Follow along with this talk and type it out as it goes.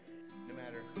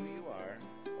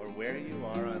where you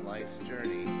are on life's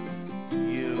journey,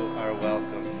 you are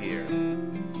welcome here.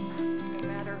 No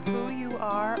matter who you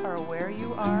are or where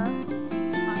you are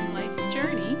on life's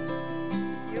journey,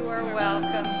 you are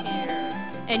welcome here.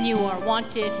 And you are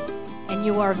wanted and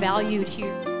you are valued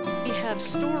here. We have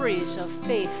stories of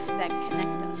faith that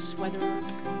connect us, whether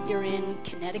you're in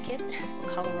Connecticut,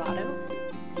 Colorado,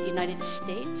 the United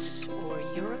States, or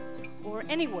Europe, or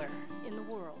anywhere in the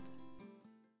world.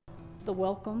 The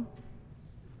welcome,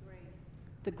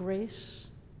 the grace,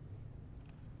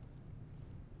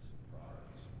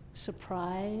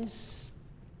 surprise.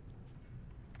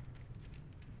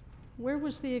 Where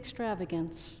was the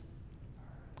extravagance?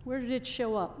 Where did it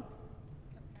show up?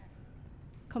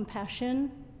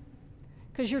 Compassion.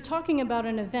 Because you're talking about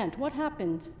an event. What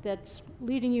happened that's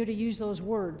leading you to use those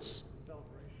words?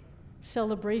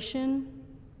 Celebration.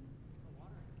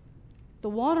 The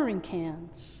watering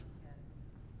cans.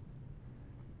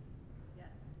 Yes.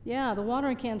 Yeah, the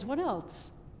watering cans. What else?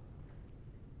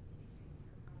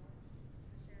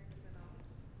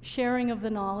 Sharing of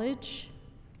the knowledge.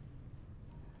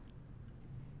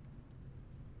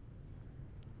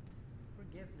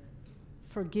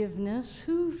 Forgiveness.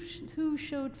 Who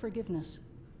showed forgiveness?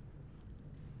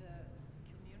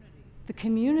 The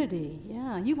community.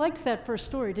 Yeah, you liked that first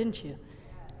story, didn't you?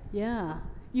 Yeah.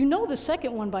 You know the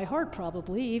second one by heart,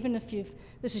 probably, even if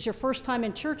this is your first time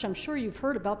in church. I'm sure you've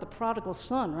heard about the prodigal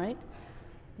son, right?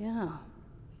 Yeah.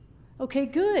 Okay,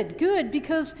 good,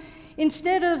 because in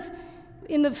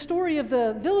the story of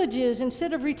the villages,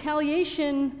 instead of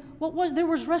retaliation, there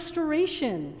was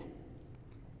restoration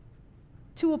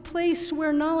to a place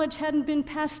where knowledge hadn't been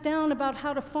passed down about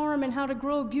how to farm and how to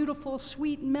grow beautiful,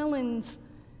 sweet melons.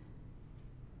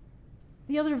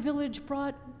 The other village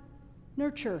brought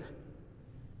nurture,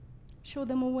 showed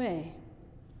them a way.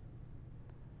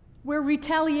 Where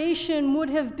retaliation would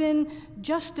have been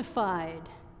justified,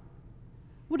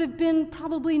 would have been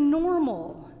probably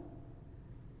normal,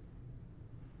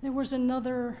 there was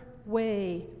another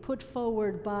way put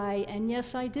forward by, and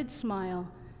yes, I did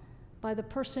smile, by the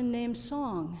person named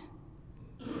Song.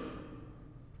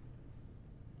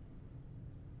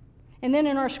 And then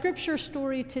in our scripture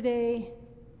story today,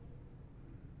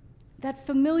 that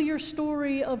familiar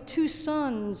story of two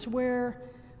sons where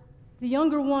the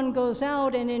younger one goes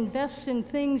out and invests in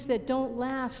things that don't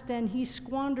last, and he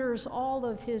squanders all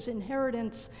of his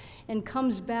inheritance and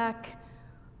comes back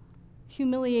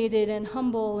humiliated and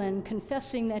humble and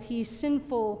confessing that he's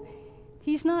sinful.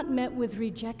 He's not met with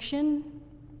rejection.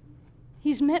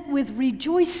 He's met with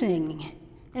rejoicing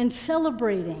and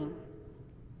celebrating.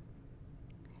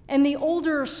 And the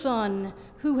older son,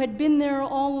 who had been there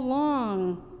all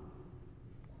along,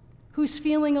 who's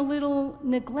feeling a little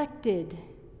neglected,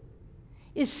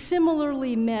 is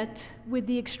similarly met with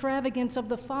the extravagance of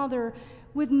the father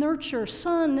with nurture.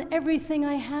 Son, everything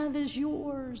I have is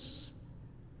yours.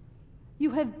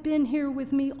 You have been here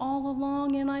with me all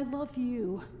along, and I love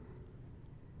you.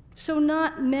 So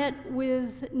not met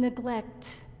with neglect,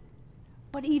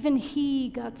 but even he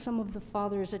got some of the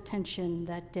father's attention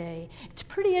that day. It's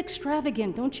pretty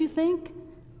extravagant, don't you think?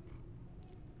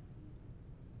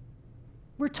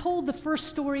 We're told the first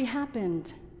story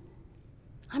happened.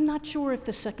 I'm not sure if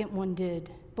the second one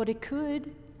did, but it could.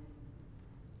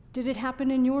 Did it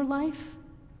happen in your life?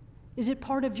 Is it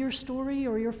part of your story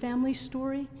or your family's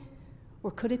story?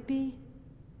 Or could it be?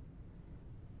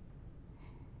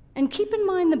 And keep in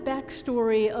mind the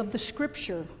backstory of the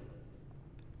scripture,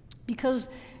 because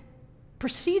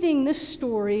preceding this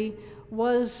story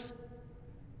was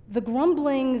the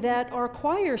grumbling that our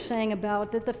choir sang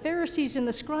about, that the Pharisees and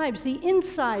the scribes, the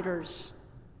insiders,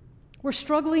 were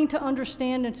struggling to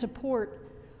understand and support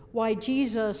why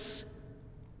Jesus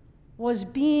was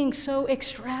being so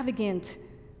extravagant,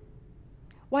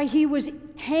 why he was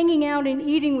hanging out and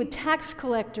eating with tax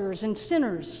collectors and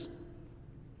sinners.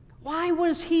 Why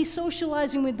was he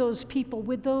socializing with those people,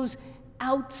 with those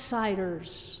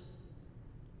outsiders?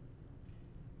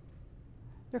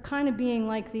 They're kind of being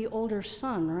like the older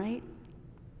son, right?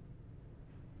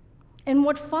 And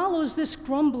what follows this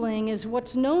grumbling is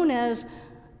what's known as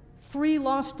 3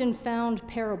 lost and found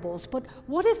parables. But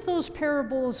what if those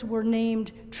parables were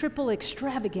named triple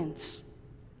extravagance?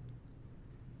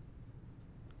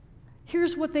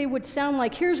 Here's what they would sound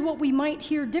like. Here's what we might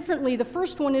hear differently. The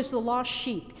first one is the lost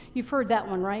sheep. You've heard that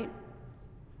one, right?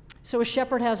 So a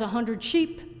shepherd has 100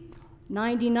 sheep.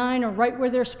 99 are right where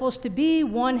they're supposed to be.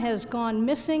 1 has gone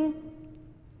missing.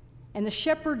 And the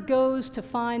shepherd goes to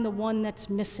find the one that's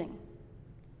missing.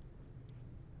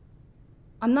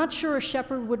 I'm not sure a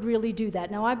shepherd would really do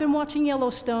that. Now, I've been watching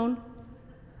Yellowstone,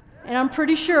 and I'm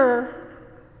pretty sure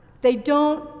They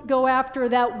don't go after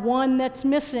that one that's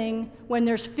missing when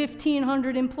there's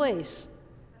 1,500 in place.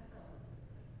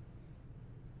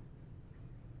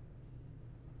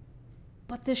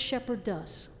 But this shepherd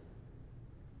does.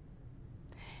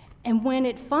 And when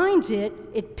it finds it,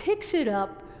 it picks it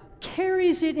up,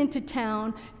 carries it into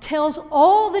town, tells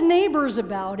all the neighbors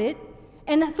about it,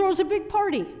 and throws a big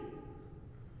party.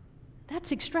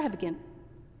 That's extravagant,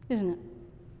 isn't it?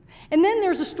 And then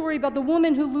there's a story about the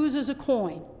woman who loses a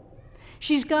coin.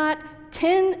 She's got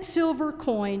 10 silver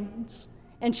coins,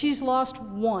 and she's lost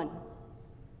one.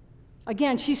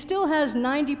 Again, she still has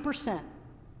 90%.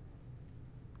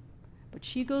 But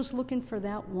she goes looking for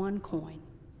that one coin.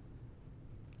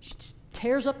 She just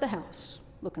tears up the house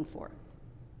looking for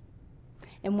it.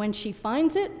 And when she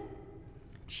finds it,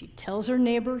 she tells her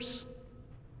neighbors.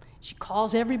 She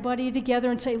calls everybody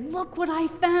together and say, "Look what I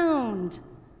found."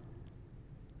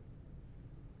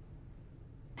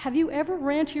 Have you ever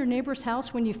ran to your neighbor's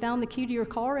house when you found the key to your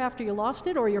car after you lost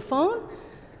it, or your phone?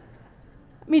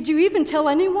 I mean, do you even tell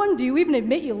anyone? Do you even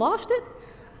admit you lost it?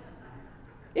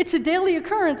 It's a daily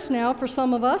occurrence now for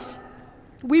some of us.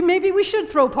 Maybe we should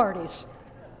throw parties.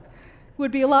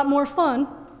 Would be a lot more fun.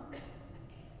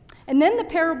 And then the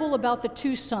parable about the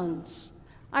two sons.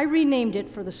 I renamed it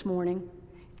for this morning.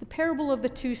 The parable of the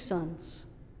two sons.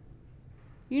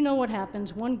 You know what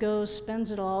happens. One goes, spends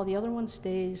it all. The other one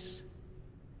stays.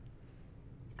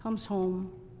 Comes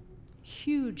home.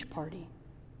 Huge party.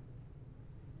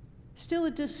 Still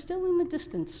in the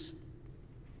distance.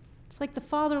 It's like the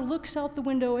father looks out the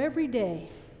window every day,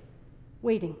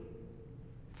 waiting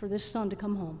for this son to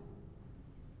come home.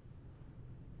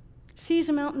 Sees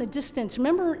him out in the distance.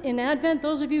 Remember in Advent,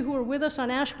 those of you who were with us on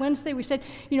Ash Wednesday, we said,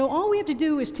 all we have to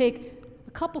do is take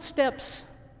a couple steps.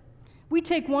 We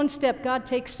take one step, God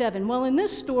takes 7. Well, in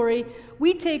this story,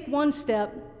 we take one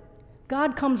step,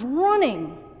 God comes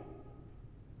running,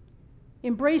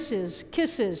 embraces,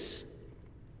 kisses,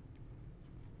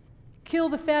 kill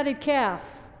the fatted calf.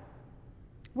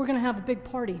 We're going to have a big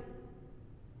party.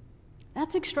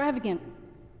 That's extravagant.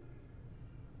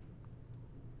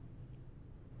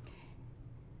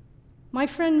 My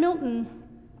friend Milton,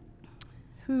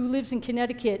 who lives in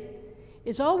Connecticut,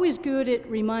 is always good at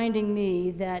reminding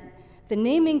me that the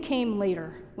naming came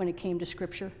later when it came to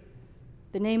Scripture.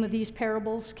 The name of these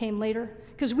parables came later.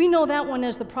 Because we know that one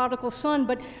as the prodigal son,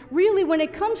 but really when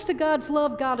it comes to God's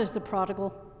love, God is the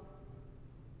prodigal.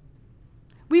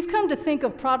 We've come to think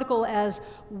of prodigal as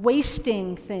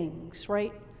wasting things,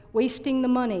 right? Wasting the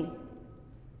money.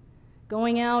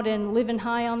 Going out and living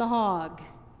high on the hog.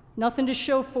 Nothing to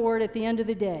show for it at the end of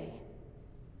the day.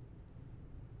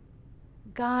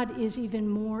 God is even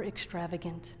more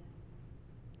extravagant.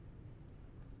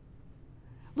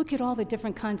 Look at all the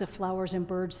different kinds of flowers and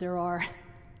birds there are,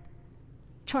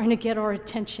 trying to get our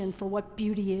attention for what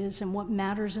beauty is and what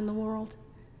matters in the world.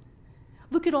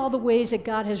 Look at all the ways that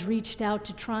God has reached out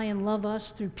to try and love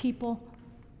us through people.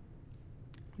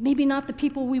 Maybe not the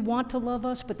people we want to love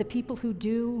us, but the people who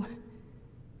do.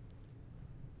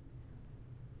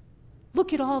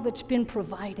 Look at all that's been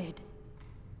provided.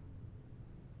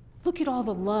 Look at all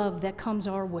the love that comes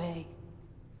our way.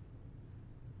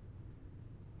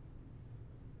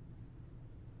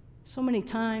 So many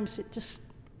times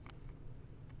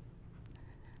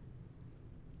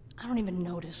I don't even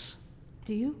notice.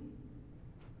 Do you?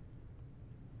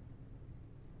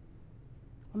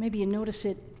 Or maybe you notice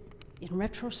it in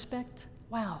retrospect.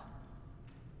 Wow.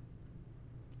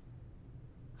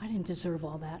 I didn't deserve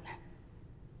all that.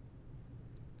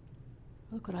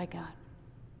 Look what I got.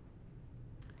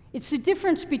 It's the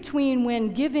difference between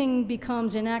when giving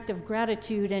becomes an act of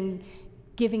gratitude and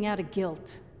giving out of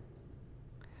guilt.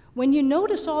 When you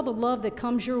notice all the love that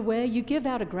comes your way, you give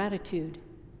out of gratitude.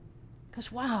 Because,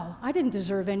 wow, I didn't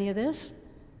deserve any of this.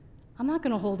 I'm not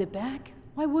going to hold it back.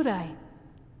 Why would I?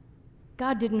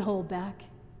 God didn't hold back.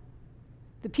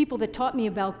 The people that taught me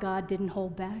about God didn't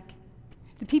hold back.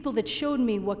 The people that showed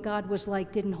me what God was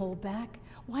like didn't hold back.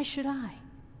 Why should I?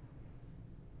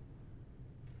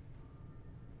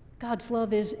 God's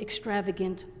love is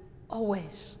extravagant,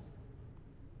 always.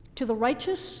 To the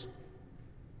righteous,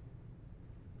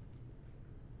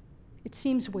 it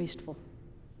seems wasteful.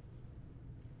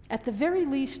 At the very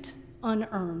least,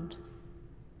 unearned.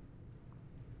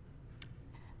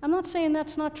 I'm not saying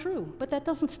that's not true, but that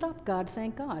doesn't stop God,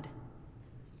 thank God.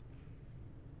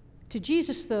 To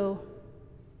Jesus, though,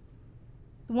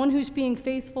 the one who's being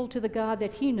faithful to the God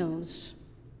that he knows,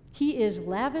 he is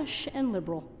lavish and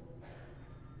liberal.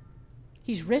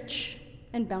 He's rich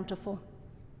and bountiful.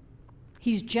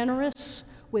 He's generous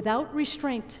without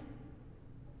restraint.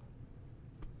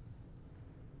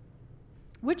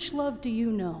 Which love do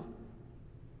you know?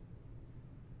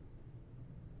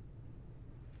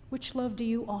 Which love do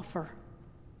you offer?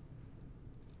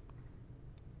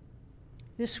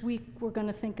 This week we're going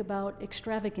to think about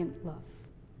extravagant love.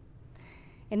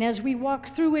 And as we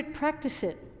walk through it, practice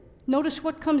it. Notice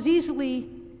what comes easily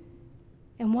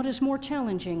and what is more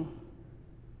challenging.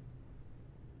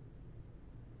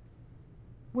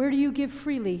 Where do you give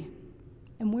freely,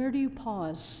 and where do you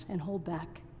pause and hold back?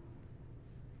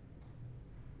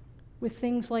 With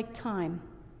things like time,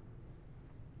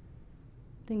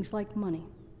 things like money,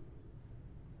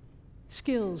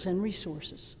 skills and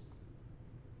resources.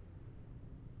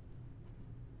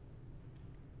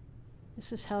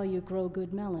 This is how you grow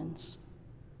good melons.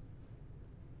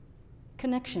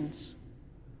 Connections.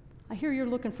 I hear you're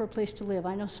looking for a place to live.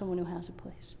 I know someone who has a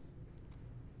place.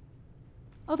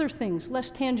 Other things,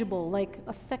 less tangible, like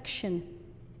affection,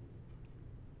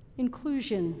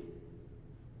 inclusion,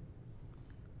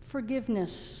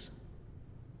 forgiveness,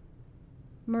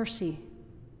 mercy,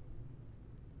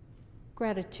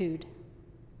 gratitude,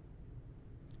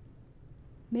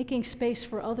 making space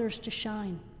for others to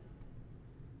shine,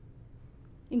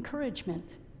 encouragement.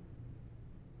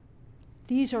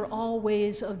 These are all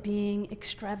ways of being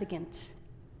extravagant.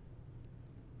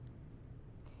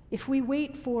 If we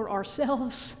wait for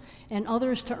ourselves and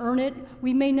others to earn it,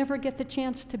 we may never get the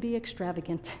chance to be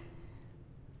extravagant.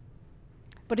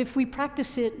 But if we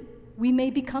practice it, we may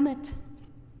become it.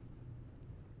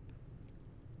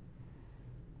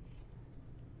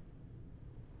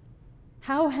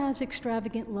 How has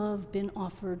extravagant love been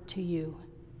offered to you?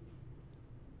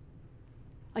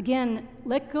 Again,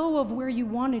 let go of where you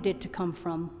wanted it to come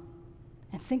from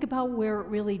and think about where it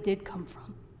really did come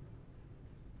from.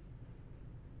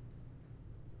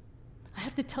 I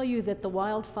have to tell you that the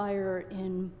wildfire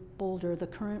in Boulder, the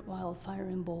current wildfire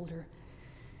in Boulder,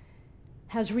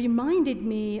 has reminded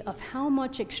me of how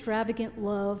much extravagant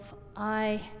love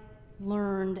I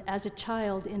learned as a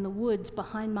child in the woods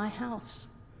behind my house.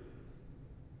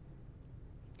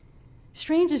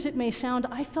 Strange as it may sound,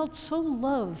 I felt so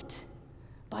loved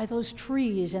by those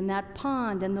trees and that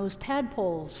pond and those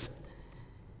tadpoles.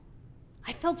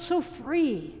 I felt so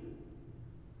free.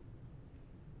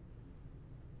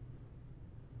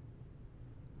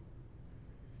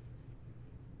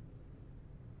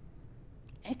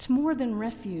 It's more than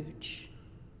refuge.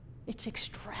 It's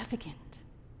extravagant.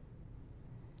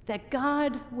 That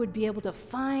God would be able to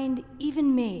find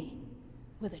even me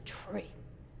with a tree.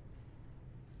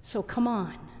 So come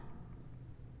on.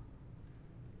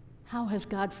 How has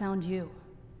God found you?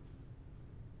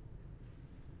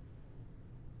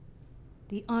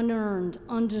 The unearned,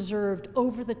 undeserved,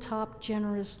 over-the-top,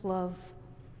 generous love.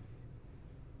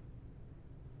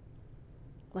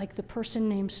 Like the person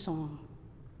named Song,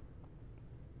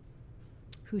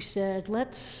 who said,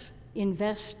 let's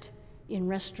invest in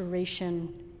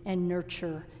restoration and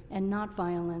nurture and not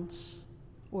violence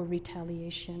or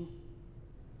retaliation.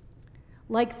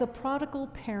 Like the prodigal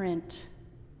parent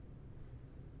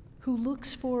who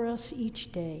looks for us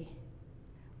each day,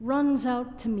 runs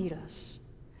out to meet us,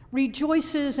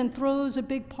 rejoices and throws a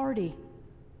big party.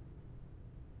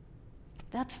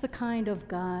 That's the kind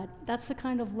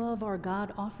of love our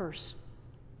God offers.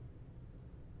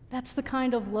 That's the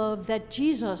kind of love that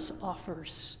Jesus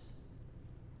offers.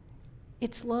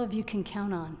 It's love you can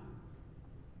count on.